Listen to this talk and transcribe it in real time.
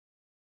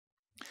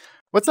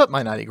What's up,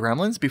 my naughty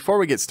gremlins? Before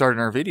we get started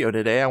in our video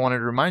today, I wanted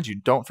to remind you,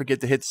 don't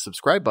forget to hit the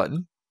subscribe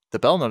button, the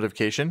bell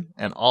notification,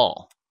 and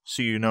all,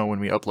 so you know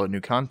when we upload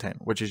new content,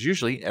 which is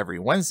usually every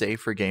Wednesday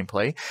for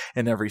gameplay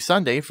and every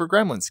Sunday for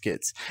Gremlin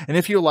skits. And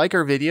if you like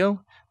our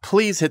video,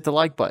 please hit the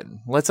like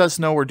button. Lets us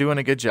know we're doing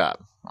a good job.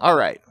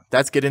 Alright,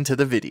 let's get into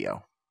the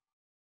video.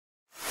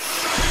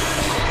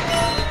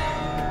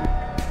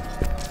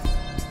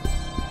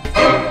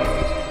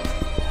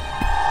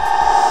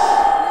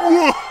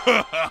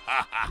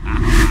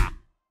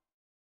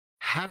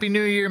 Happy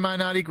New Year, my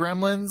naughty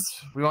gremlins.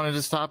 We wanted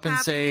to stop and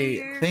say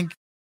thank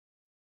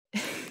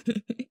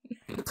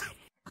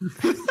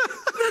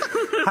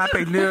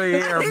Happy New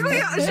Year. I think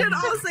we should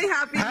all say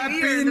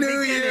Happy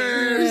New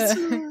Year.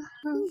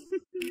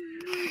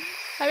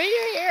 Happy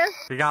New Year.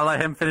 You gotta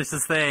let him finish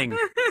this thing.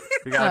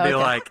 You gotta be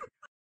like,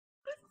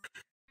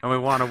 and we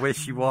want to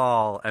wish you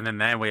all, and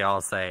then we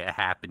all say a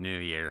Happy New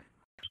Year.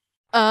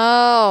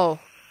 Oh.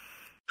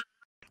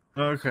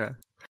 Okay.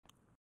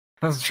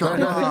 Let's try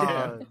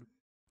that.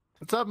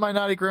 What's up, my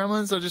naughty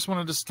gremlins? I just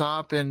wanted to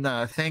stop and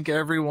thank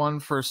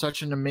everyone for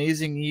such an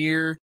amazing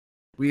year.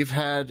 We've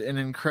had an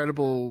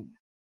incredible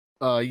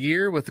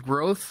year with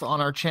growth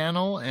on our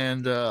channel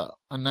and a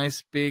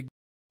nice big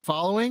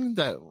following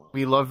that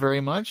we love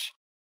very much.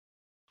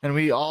 And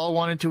we all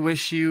wanted to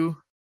wish you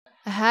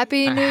a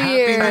Happy New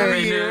Year.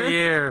 Happy New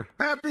Year.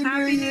 Happy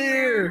New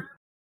Year.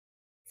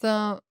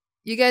 So,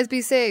 you guys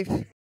be safe.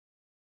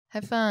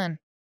 Have fun.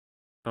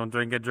 Don't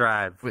drink and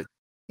drive.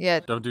 Yeah.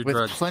 Don't do With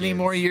drugs. plenty kids.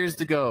 more years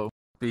to go.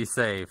 Be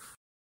safe.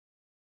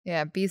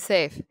 Yeah, be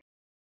safe.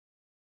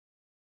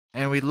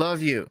 And we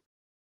love you.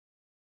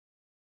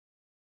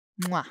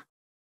 Mwah.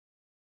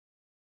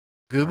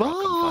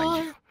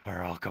 Goodbye.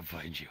 Or I'll come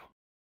find you.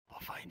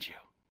 I'll find you.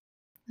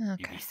 You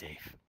Okay. be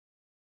safe.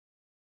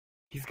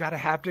 He's got a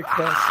haptic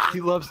vest. He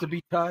loves to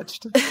be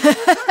touched.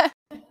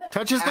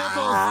 Touch his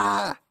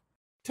nipples.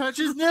 Touch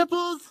his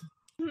nipples.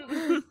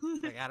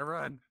 I gotta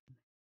run.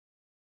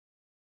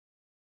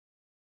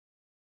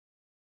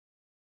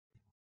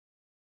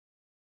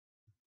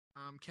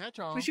 Catch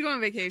all. We should go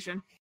on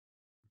vacation.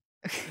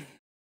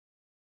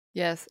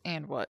 Yes,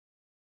 and what?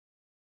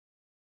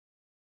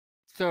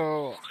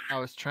 So, I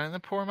was trying to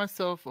pour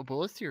myself a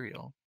bowl of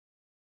cereal.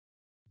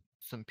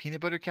 Some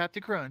peanut butter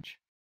Captain Crunch.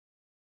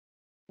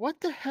 What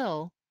the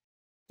hell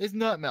is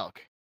nut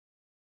milk?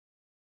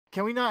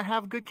 Can we not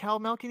have good cow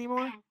milk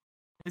anymore?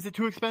 Is it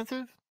too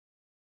expensive?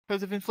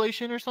 Because of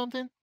inflation or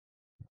something?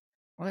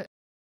 What?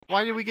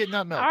 Why did we get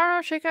nut milk? I don't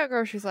know, shake out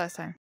groceries last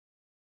time.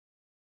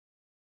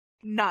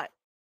 Nut.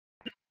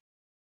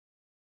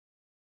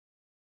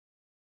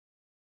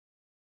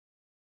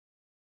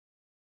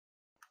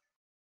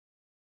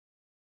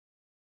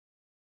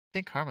 I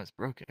think Karma's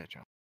broke it,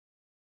 John.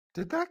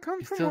 Did that come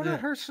He from still one of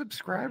did. her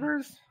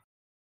subscribers?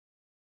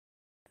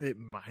 It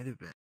might have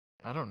been.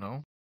 I don't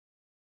know.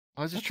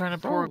 I was just trying to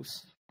pour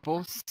Gross.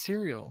 both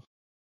cereal.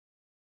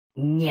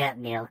 Nut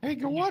milk. Hey,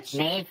 go watch.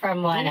 Made from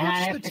Go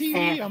watch the 100%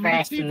 TV. I'm gonna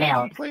fresh see if I can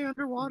milk. play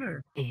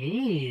underwater.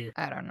 Ooh.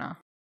 I don't know.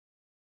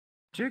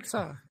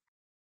 Jigsaw,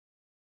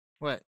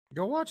 What?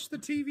 go watch the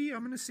TV.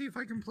 I'm gonna see if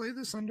I can play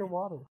this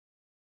underwater.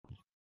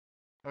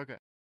 Okay.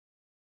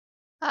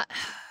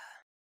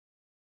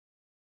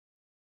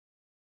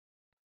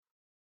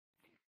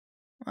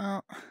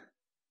 Well,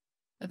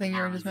 I think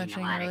you were just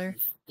mentioning earlier.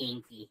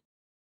 Stinky.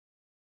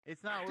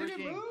 It's not Did it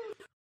working. move?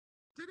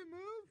 Did it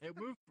move? It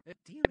moved.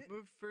 It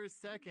moved for a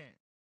second,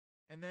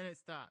 and then it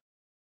stopped.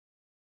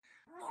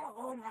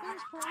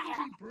 It's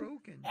probably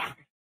broken.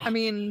 I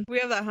mean, we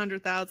have that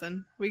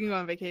 100,000. We can go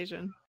on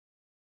vacation.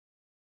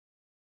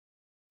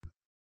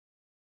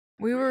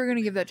 We were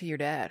gonna give that to your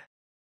dad.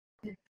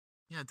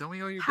 Yeah, don't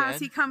we owe your Has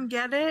dad? he come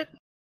get it?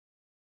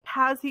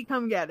 Has he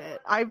come get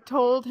it? I've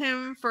told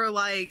him for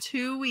like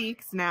 2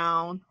 weeks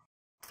now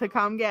to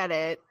come get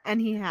it, and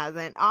he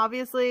hasn't.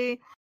 Obviously,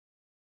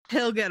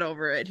 he'll get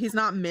over it. He's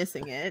not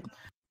missing it.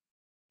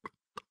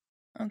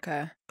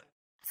 Okay.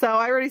 So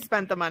I already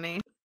spent the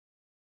money.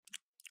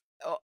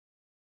 Oh.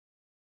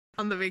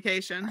 On the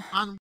vacation.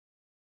 On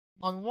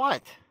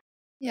what?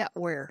 Yeah,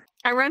 where?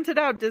 I rented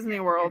out Disney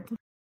World.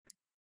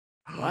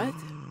 What?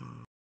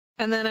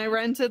 And then I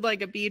rented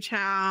like a beach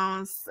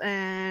house,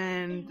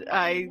 and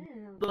I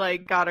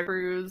like got a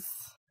cruise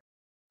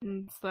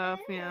and stuff.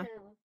 Yeah.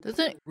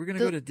 Doesn't We're gonna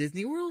Does- go to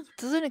Disney World?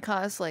 doesn't it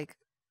cost like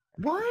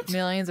What?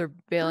 millions or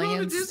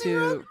billions Disney to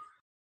World?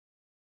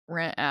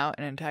 rent out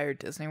an entire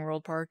Disney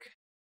World park?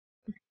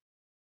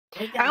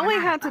 I only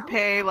had to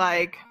pay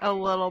like a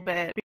little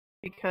bit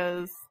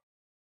because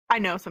I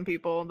know some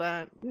people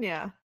that,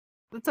 yeah,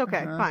 it's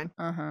okay, fine.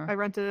 Uh-huh. I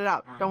rented it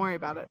out. Don't worry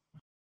about it.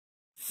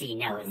 She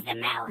knows the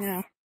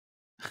mouse.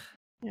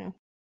 Yeah.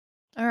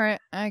 All right,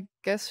 I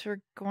guess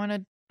we're going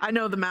to. I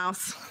know the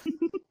mouse.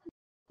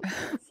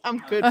 I'm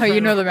good. Oh, you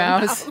friends know the with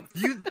mouse.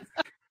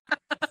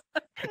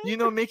 You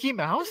know Mickey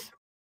Mouse?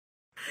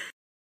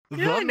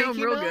 Yeah, I know him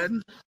Mickey real Mouse?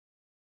 good.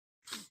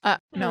 I'm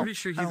No. pretty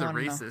sure I he's a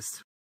wanna know.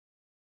 racist.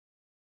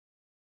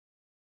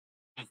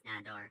 That's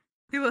not a door.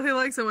 He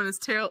likes it when his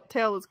tail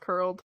is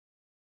curled.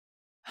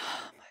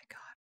 Oh my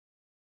god.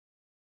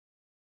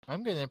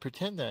 I'm gonna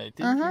pretend that I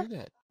didn't Uh-huh. hear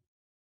that.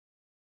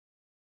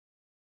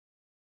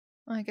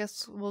 I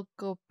guess we'll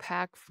go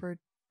pack for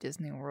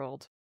Disney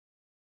World.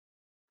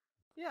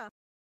 Yeah.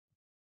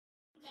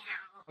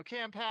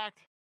 Okay, I'm packed.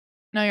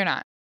 No, you're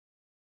not.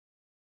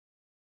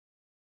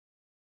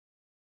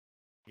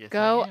 Yes,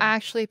 Go I am.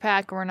 actually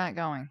pack or we're not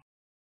going.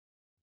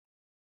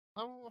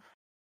 Oh.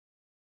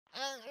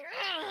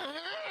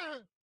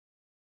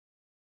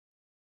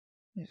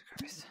 Jesus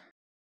Christ.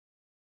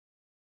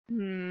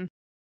 Hmm.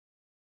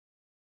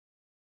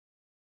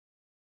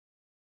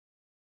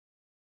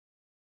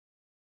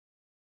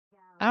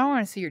 I don't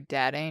want to see your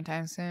dad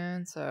anytime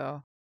soon,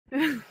 so.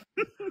 I'm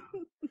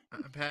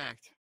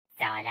packed.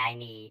 That's what I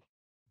need.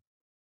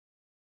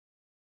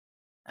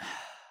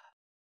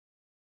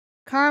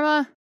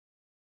 Karma!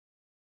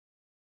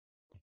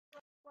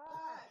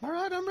 All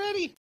right, I'm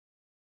ready.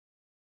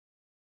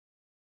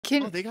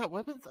 Can Oh, they got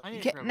weapons? I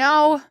need to grab a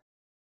no! weapon.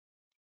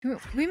 Can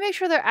we make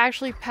sure they're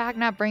actually packed,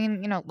 not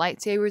bringing,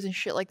 lightsabers and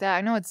shit like that?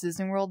 I know it's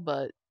Disney World,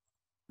 but.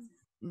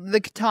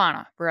 The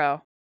katana,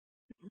 bro.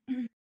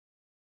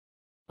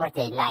 But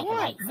they like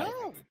What?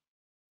 lightsabers.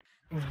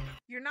 No.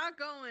 You're not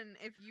going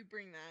if you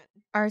bring that.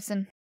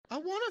 Arson. I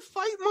want to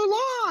fight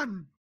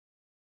Mulan.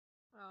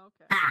 Oh,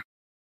 okay. Ah.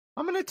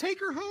 I'm going to take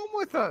her home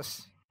with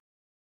us.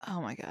 Oh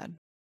my god.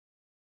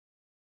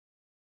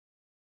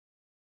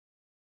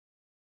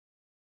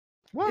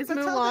 What? Is That's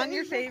how the Mulan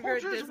your Asian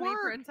favorite cultures Disney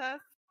work. princess?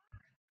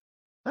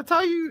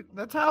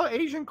 That's how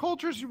Asian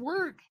cultures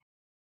work.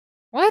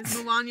 What? Is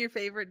Mulan your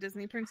favorite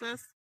Disney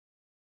princess?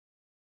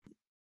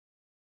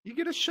 You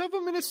get to shove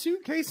them in a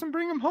suitcase and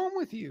bring them home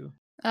with you.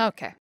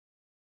 Okay.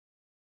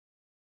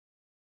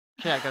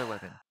 Okay, I got a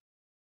weapon.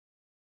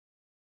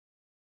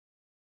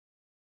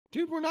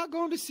 Dude, we're not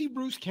going to see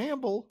Bruce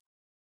Campbell.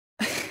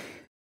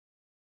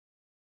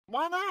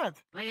 Why not?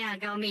 We're gonna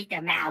go meet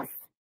the mouse.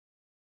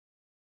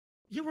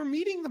 Yeah, we're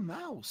meeting the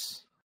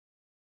mouse.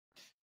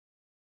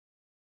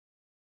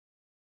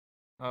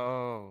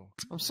 Oh,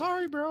 I'm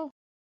sorry, bro.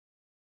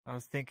 I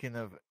was thinking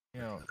of,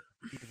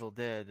 Evil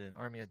Dead and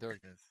Army of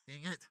Darkness.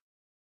 Dang it.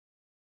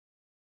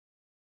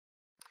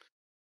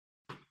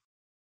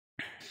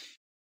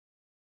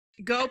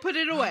 Go put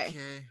it away.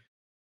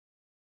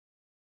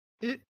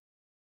 Okay.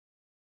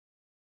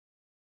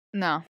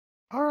 No.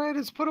 All right,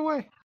 it's put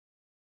away.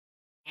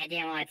 I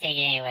didn't want to take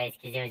it anyways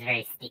because it was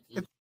very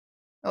sticky.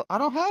 I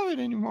don't have it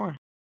anymore.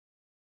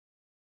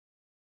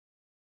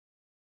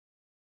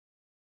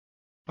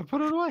 I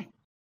put it away.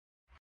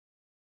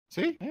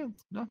 See? Yeah,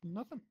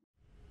 nothing.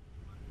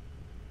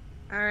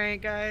 All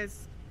right,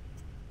 guys.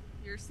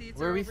 Your seats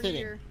Where are are we over sitting?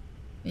 here.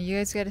 You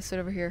guys gotta sit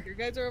over here. You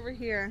guys are over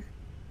here.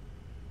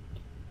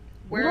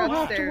 We We're don't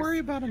upstairs. have to worry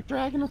about him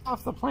dragging us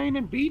off the plane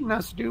and beating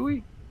us, do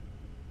we?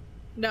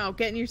 No,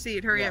 get in your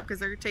seat. Hurry Yeah. up, because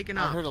they're taking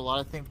I off. heard a lot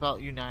of things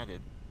about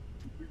United.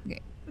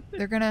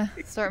 They're gonna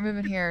start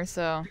moving here,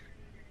 so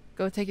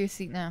go take your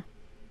seat now.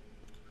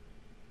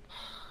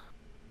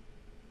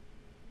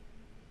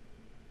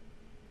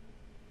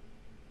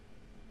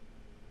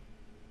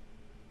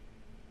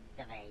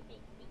 It's a very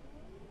big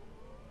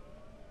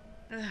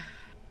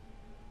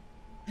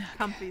seat.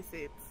 Comfy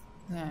seats.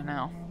 Yeah, I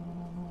know.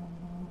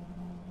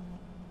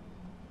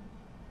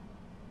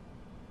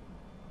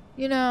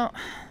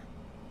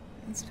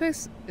 This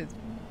place is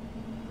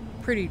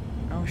pretty.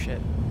 Oh shit.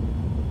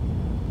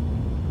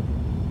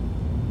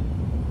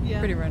 Yeah.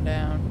 Pretty run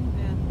down.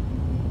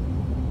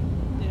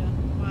 Yeah.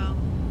 Well.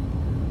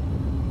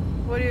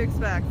 What do you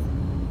expect?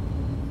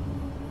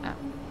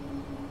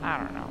 I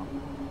don't know.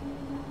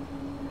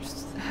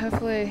 Just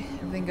hopefully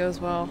everything goes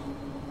well.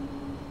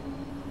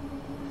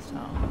 So.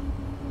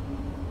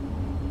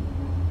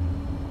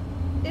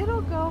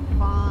 It'll go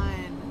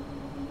fine.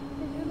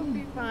 It'll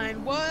be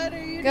fine. What are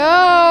you doing?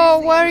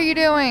 Go! What are you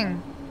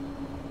doing?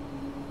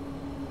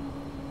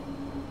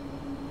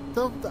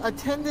 The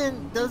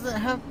attendant doesn't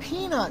have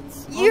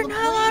peanuts. on You're the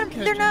not allowed.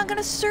 plane, They're not Ketchum.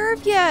 gonna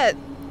serve yet.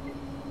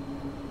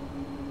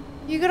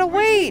 You gotta We're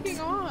wait.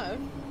 taking off.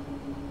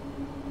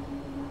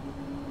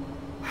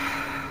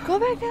 Go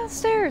back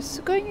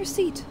downstairs. Go in your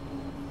seat.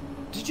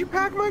 Did you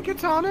pack my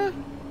katana?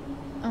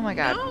 Oh my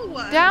god.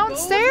 No,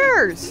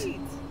 Downstairs! Go take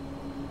your seat.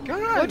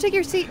 God. Go take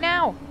your seat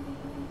now.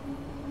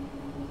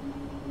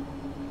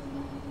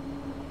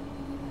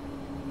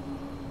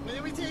 When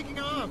are we taking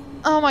off?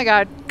 Oh my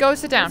god. Go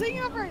sit We're down.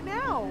 taking off right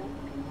now.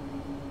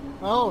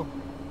 Oh.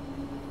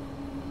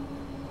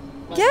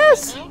 Like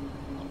Yes! that now?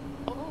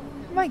 Oh.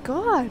 Oh my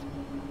god.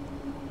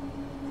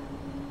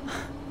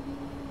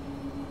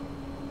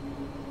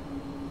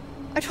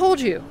 I told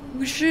you.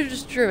 We should have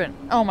just driven.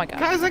 Oh my god.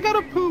 Guys, I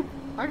gotta poop.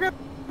 I gotta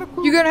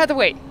poop. You're gonna have to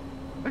wait.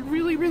 Like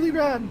really, really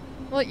bad.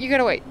 Well, you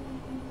gotta wait.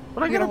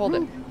 But I You gotta gotta hold it.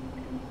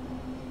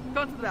 poop.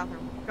 Go to the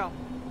bathroom. Go.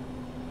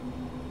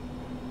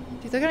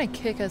 Dude, they're gonna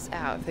kick us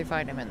out if they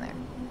find him in there.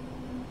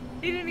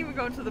 He didn't even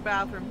go into the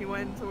bathroom. He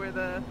went to where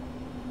the.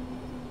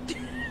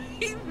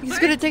 He's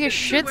gonna take a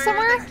shit where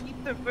somewhere? They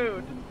keep the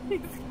food. He's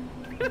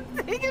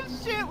gonna take a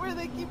shit where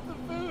they keep the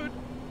food.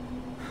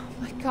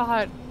 Oh my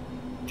god.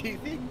 Do you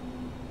think?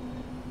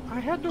 I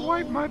had to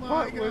wipe my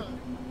butt with. God.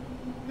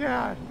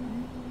 Yeah,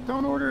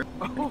 Don't order.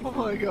 Oh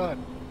my god.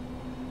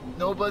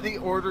 Nobody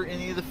order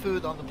any of the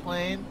food on the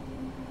plane.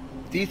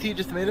 DC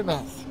just made a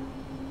mess.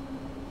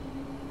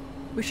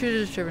 We should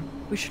have just driven.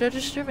 We should have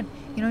just driven.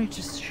 You know, you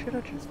just should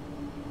have just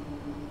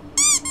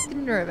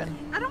driven.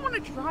 I don't want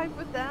to drive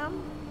with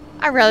them.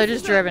 I'd rather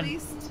This just is at driven.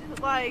 least,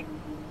 like,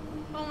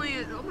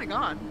 only. Oh my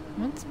god.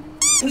 What's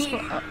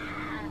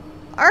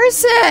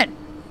Arson!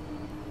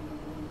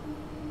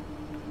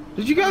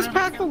 Did you guys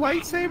pack the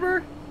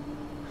lightsaber?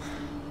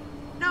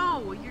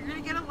 No, you're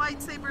gonna get a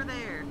lightsaber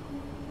there.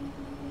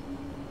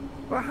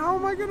 But how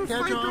am I gonna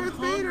Catch fight on Darth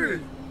hungry.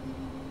 Vader?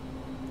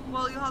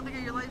 Well, you'll have to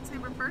get your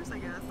lightsaber first, I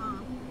guess, huh?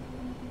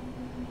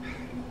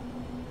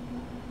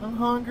 I'm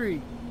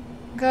hungry.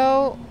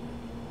 Go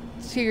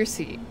to your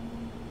seat.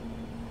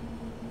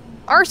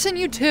 Arson,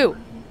 you too.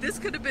 This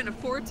could have been a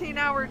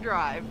 14-hour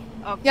drive.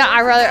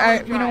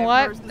 Yeah, you know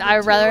what?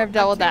 I'd rather have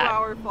dealt with that.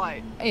 2-hour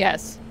flight.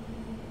 Yes.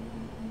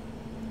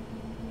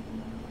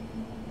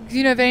 Because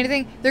you know, if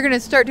anything, they're gonna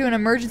start doing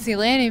emergency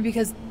landing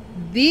because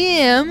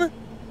them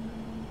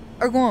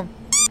are going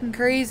f***ing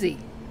crazy.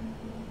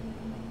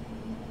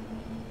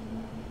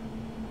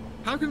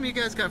 How come you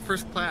guys got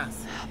first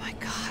class? Oh my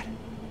god.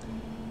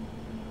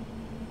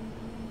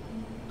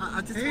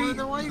 I just Hey, want to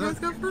know why you the- guys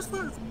got first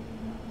class.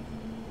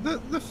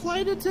 The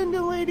flight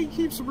attendant lady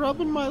keeps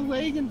rubbing my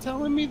leg and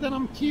telling me that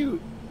I'm cute.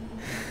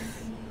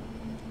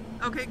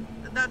 Okay,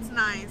 that's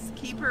nice.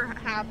 Keep her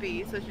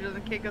happy so she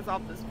doesn't kick us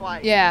off this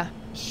flight. Yeah,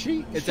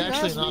 She It's she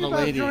actually asked not me a about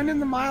lady. joining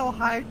the Mile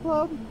High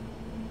Club.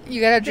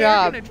 you got a They're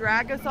job. gonna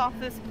drag us off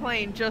this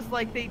plane just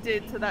like they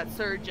did to that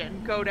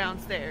surgeon. Go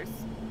downstairs.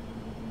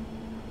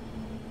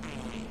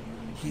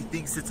 He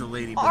thinks it's a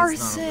lady, but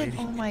it's not a Arson! lady.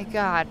 Oh my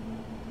god.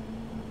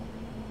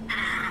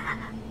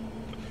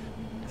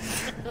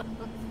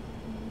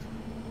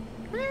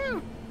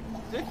 Woo!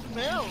 6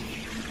 mil.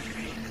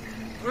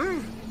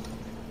 Woo!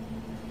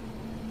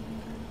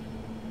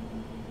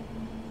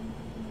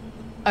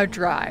 A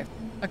drive.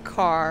 A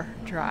car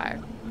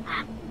drive.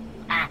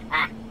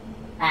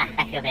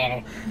 I feel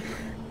better.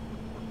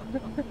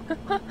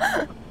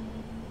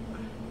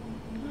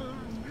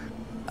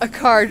 A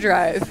car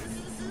drive.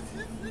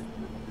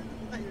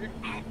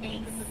 That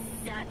thing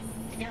sucks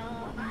so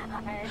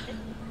hard.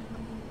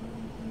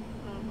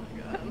 Oh my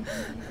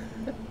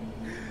god.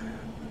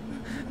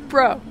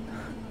 Bro.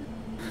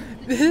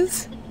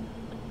 This.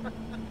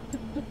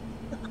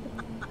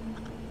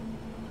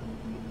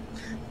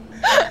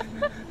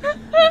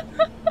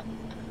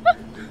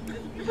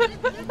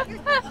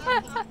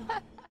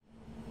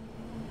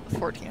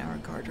 $14-hour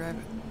car drive.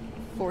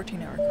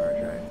 14-hour car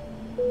drive.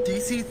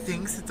 DC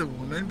thinks it's a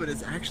woman, but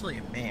it's actually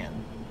a man.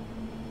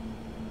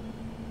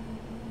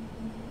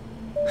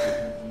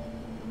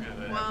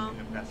 Well,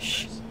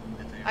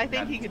 I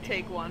think he could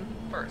take one.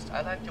 First,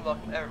 I'd like to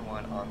welcome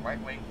everyone on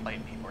right-wing flight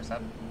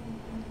V47.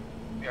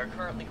 We are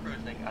currently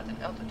cruising at an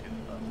altitude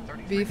of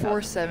 33,000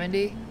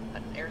 V470.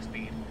 at an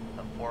airspeed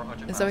of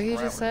 400 Is that what he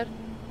miles per just hour. said?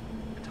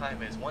 The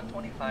time is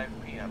 1:25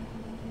 p.m.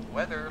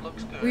 Weather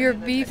looks good. We are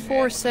and the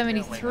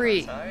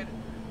V473. outside,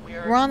 we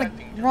are We're on the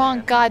expecting to wrong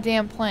land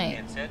goddamn plane.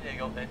 in San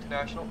Diego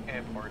International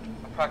Airport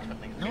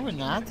approximately No, we're 15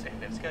 not. minutes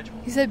ahead of schedule.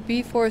 He said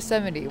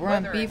B470. We're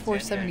on Weather in San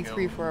B473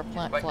 Diego for our is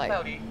quite flight.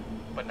 cloudy,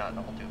 but not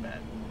all too bad.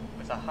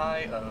 With a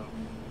high of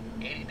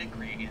 80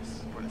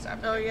 degrees for this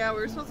afternoon. Oh yeah,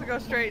 we were supposed to go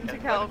straight into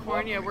And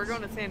California. We're weather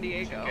going to San to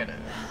Diego. get a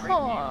great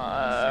view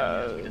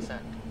as soon as we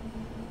descend.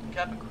 The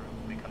cabin crew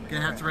will be coming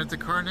Gonna have to around rent a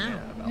car in now.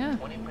 about Yeah.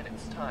 20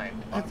 minutes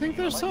time. to I offer think you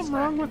a there's light something snack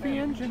wrong and with the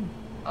beverage. engine.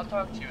 I'll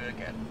talk to you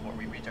again before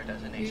we reach our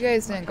destination. You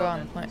guys didn't go Until on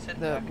then, the plane- sit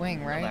the back,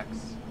 wing, right?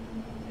 Relax,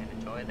 and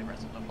enjoy the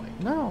rest of the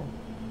flight. No.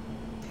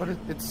 But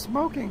it's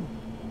smoking.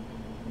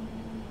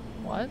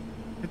 What?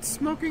 It's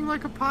smoking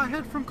like a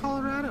pothead from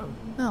Colorado.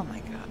 Oh my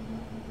god.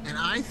 And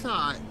I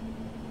thought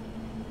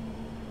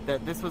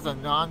that this was a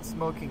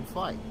non-smoking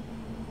flight.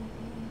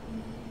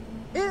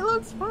 It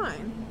looks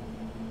fine.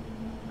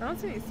 I don't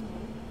see any smoke.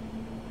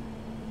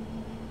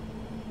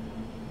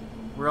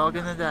 We're all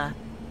gonna die.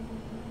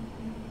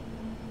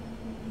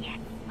 Yes,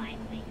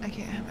 finally. I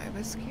can't have my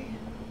whiskey.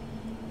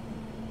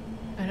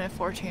 And a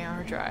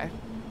 14-hour drive.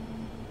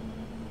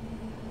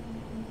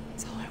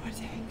 That's all I would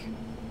take.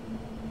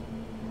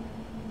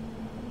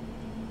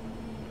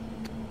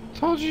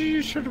 Told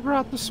you should have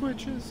brought the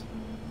switches.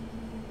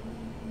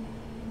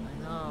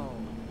 I know.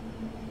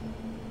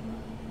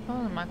 That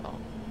wasn't my fault.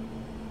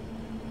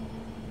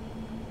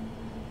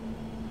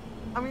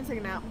 I'm gonna take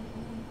a nap.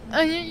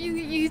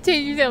 You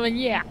take that one,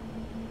 yeah.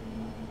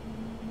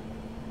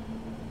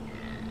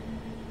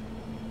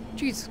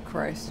 Jesus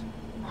Christ.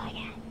 Oh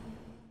yeah.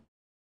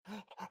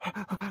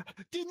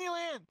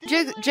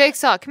 Disneyland!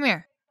 Jigsaw, come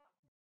here.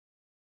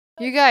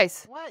 You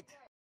guys, What?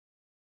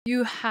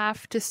 you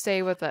have to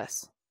stay with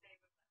us.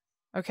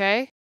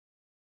 Okay?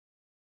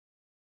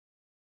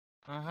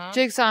 Uh-huh.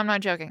 Jigsaw, I'm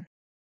not joking.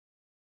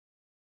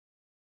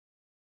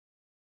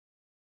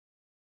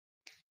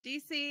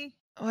 DC.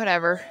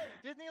 Whatever.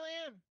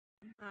 Disneyland!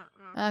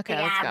 Okay,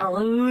 Yeah, let's go.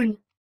 balloon.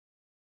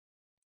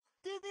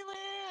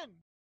 Disneyland!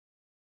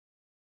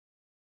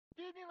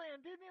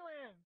 Disneyland!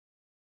 Disneyland!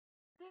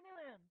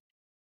 Disneyland!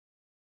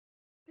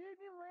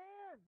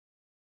 Disneyland!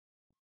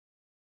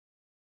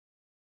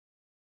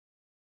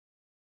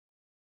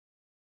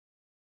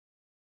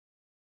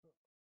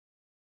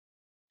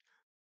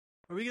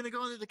 Are we gonna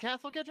go into the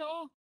castle,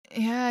 Ketchall?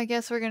 Yeah, I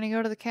guess we're gonna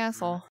go to the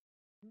castle.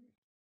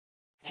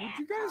 Would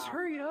you guys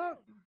hurry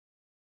up?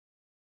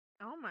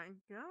 Oh my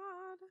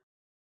god.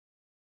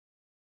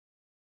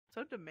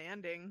 So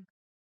demanding.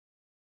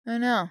 I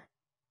know.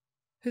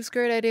 Whose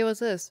great idea was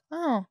this?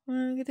 Oh, I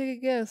can take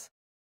a guess.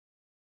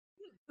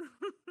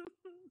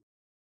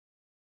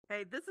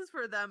 Hey, this is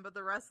for them, but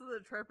the rest of the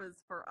trip is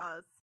for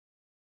us.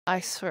 I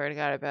swear to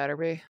God, it better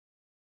be.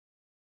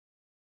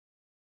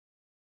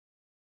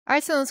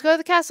 Alright, so let's go to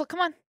the castle. Come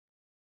on.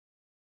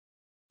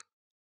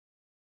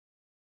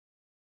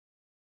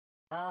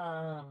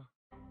 Oh.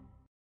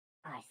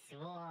 I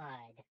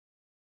sword.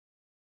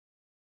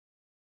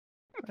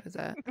 What is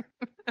that?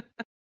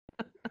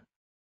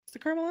 It's the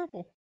caramel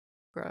apple.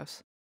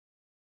 Gross.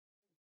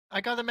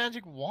 I got a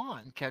magic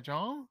wand,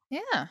 Ketchall.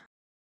 Yeah.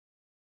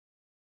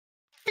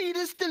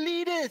 Fetus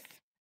deletus!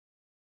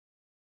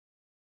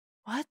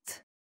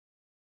 What?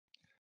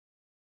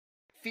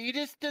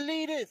 Fetus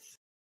deletus!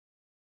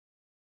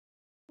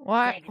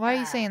 Why are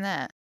you saying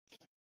that?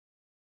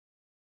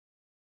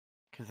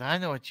 Cause I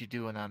know what you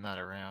do when I'm not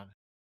around.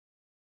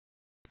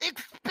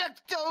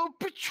 Expecto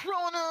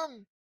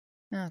Patronum!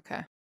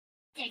 Okay.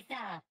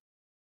 Jigsaw.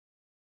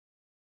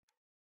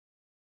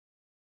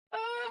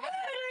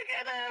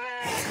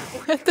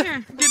 What the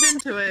Here, get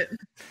into it.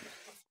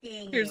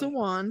 Sting Here's a you.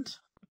 wand.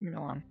 Go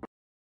on.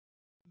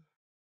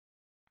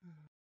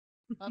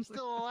 I'm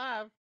still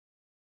alive.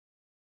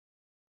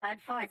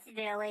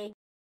 Unfortunately.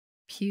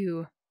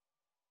 Pew.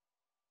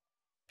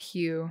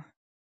 Pew.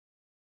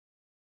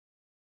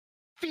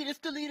 Fetus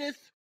deletus!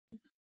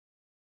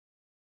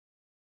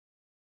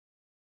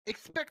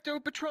 Expecto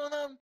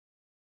Patronum!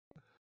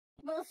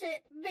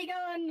 Bullshit. Be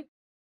gone.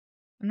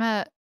 I'm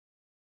not,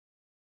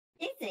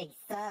 These things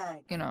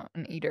suck.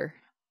 an eater.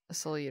 A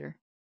soul eater.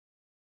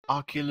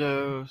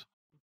 Oculo...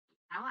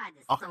 I want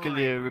the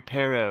Oculo sword.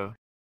 Reparo.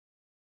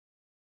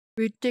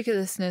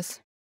 Ridiculousness.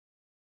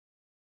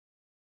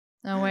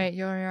 Oh wait,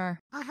 you already are.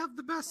 I have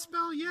the best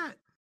spell yet.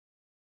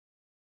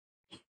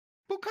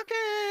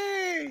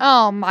 Bukake!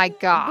 Oh my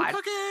god.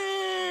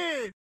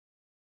 Bukake!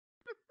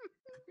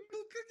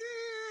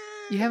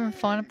 You having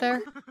fun up there?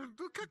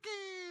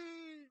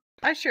 Bukake!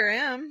 I sure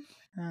am.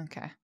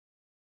 Okay.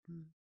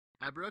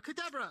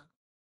 Abracadabra!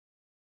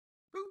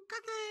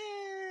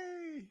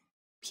 Bukake!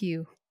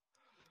 Pew.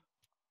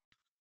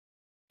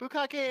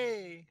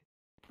 Bukake!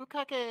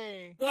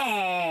 Bukake!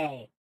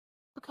 Yay.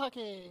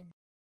 Bukake!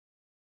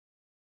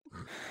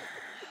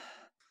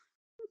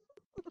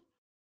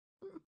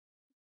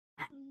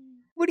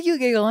 What are you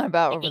giggling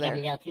about I over think I'm a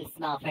there? little too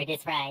small for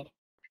this ride.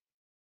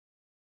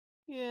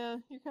 Yeah,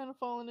 you're kind of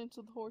falling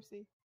into the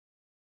horsey.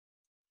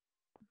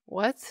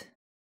 What?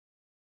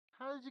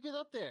 How did you get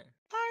up there?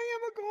 I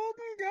am a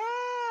golden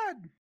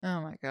god.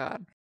 Oh my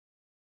god.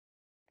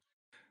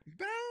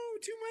 Bow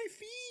to my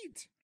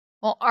feet.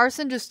 Well,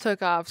 Arson just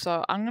took off,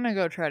 so I'm gonna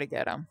go try to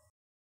get him.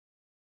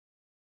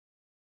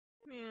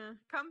 Yeah,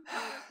 come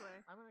this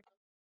way. I'm gonna...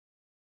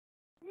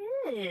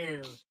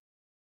 Ew.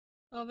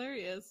 Oh, there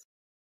he is.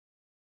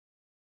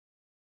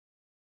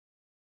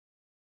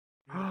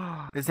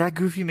 Is that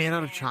Goofy made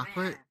out of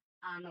chocolate?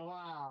 On the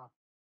wall.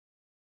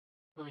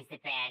 Who's the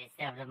baddest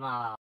of them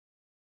all?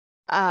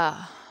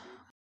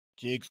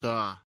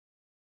 Jigsaw.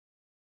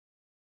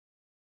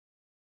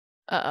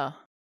 Uh-oh.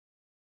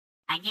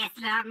 I guess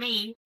not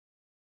me.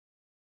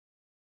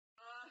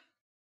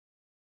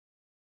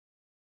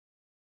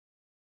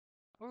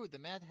 Oh, the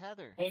Mad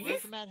Hatter. Is Where's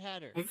this- the Mad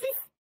Hatter? Is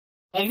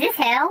this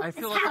hell? I This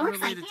feel like kinda I'm looks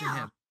related to hell.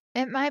 him.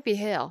 It might be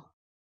Hale.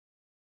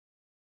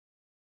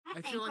 I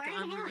think feel like we're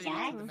in I'm hell, related to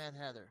guys. the Mad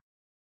Hatter.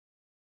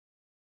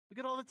 Look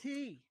at all the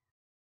tea.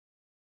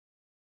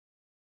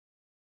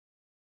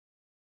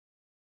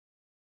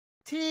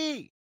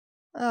 Tea!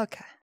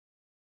 Okay.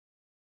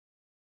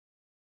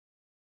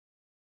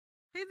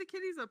 Hey, the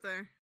kitty's up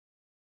there.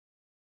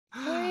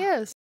 There he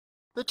is.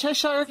 The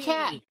Cheshire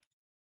Cat! Tea.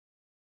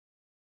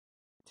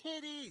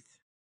 Titties!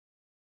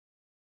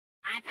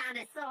 I found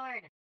a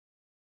sword.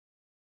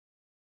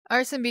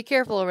 Arson, be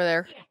careful over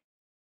there.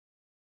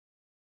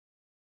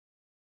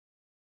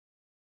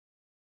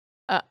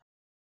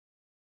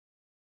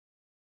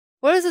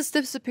 What is this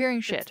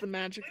disappearing shit? It's the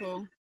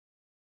magical.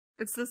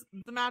 It's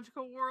the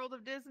magical world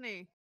of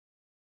Disney.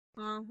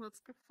 Oh, let's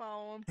go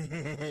follow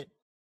him.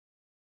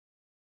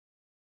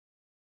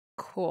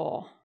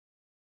 Cool.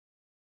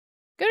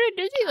 Go to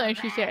Disneyland,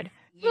 she said.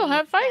 We'll You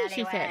have fun,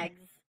 she said.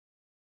 scallywags.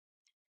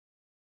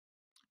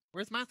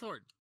 Where's my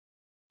sword?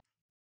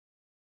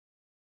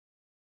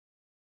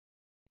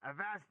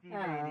 Avasti,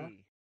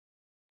 lady.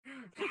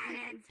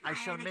 Cannons, I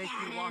shall fire the make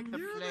you walk cannons. the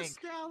You're the flank.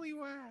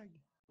 scallywag.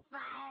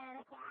 Fire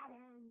the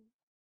cannons.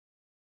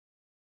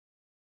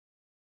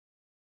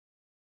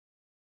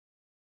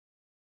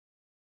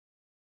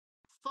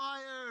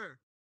 Fire!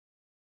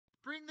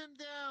 Bring them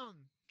down!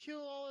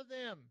 Kill all of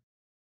them!